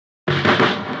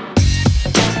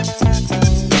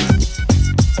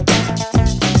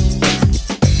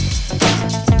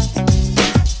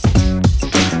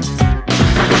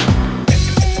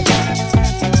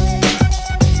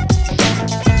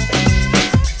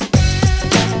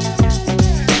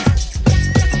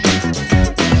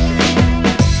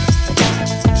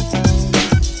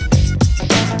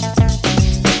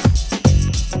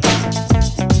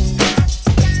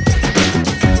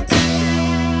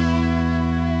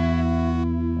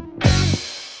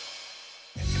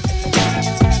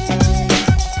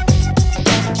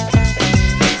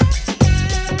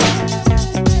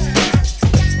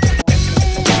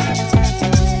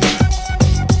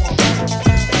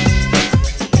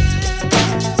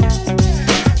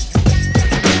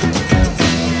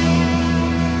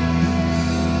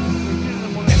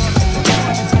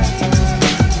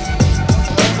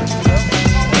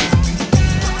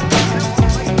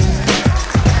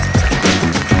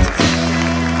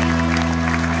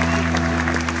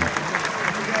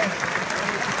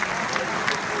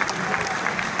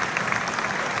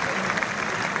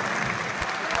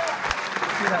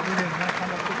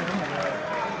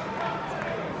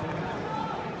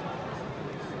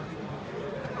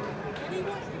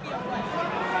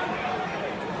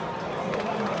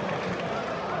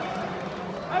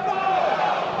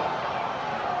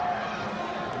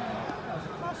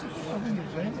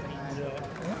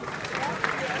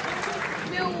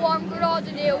Millwall 1,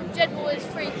 Granada 0, Jedwell's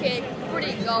free kick,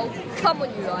 brilliant goal. Come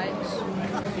on, you Lions.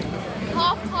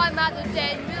 Half time at the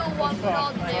Den, Millwall 1,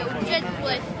 Granada 0,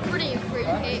 Jedwell's brilliant free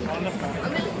kick.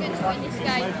 I'm looking good to win this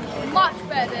game. Much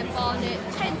better than Barnet,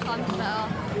 10 times better.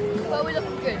 But we're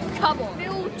looking good. Come on.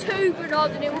 Millwall 2,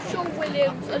 Granada 0, Sean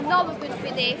Williams, another good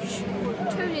finish.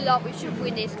 2-0 up, we should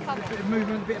win this. Come on. Bit of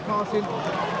movement, bit of passing.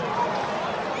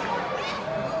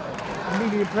 I'm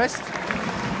really impressed.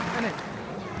 Isn't it?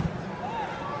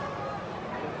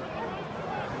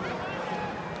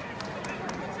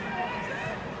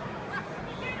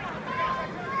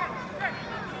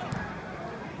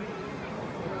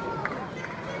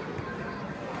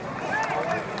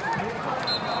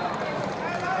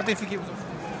 I didn't think it was off.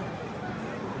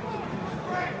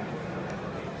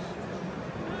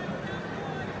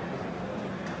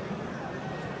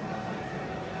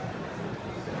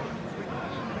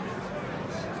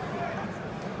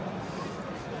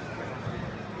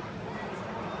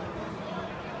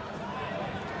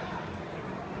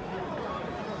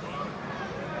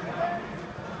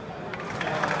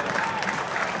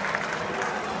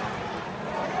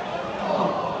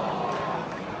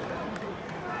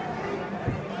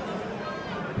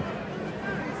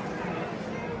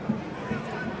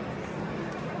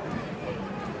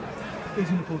 He's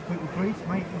in the ball quickly, please,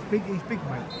 mate. He's big,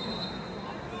 mate.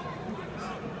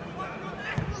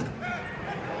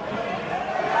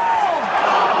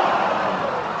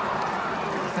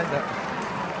 Take that.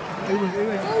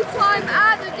 Full time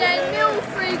at the Den, Millwall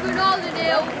 3, Granada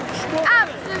 0.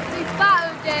 Absolutely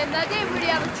battered them. They didn't really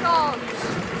have a chance.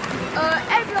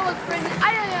 Everyone was brilliant.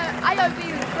 AOB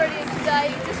was brilliant today.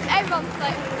 Just everyone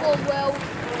performed well.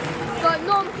 But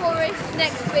non-Forest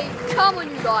next week. Come on,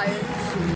 you Lions.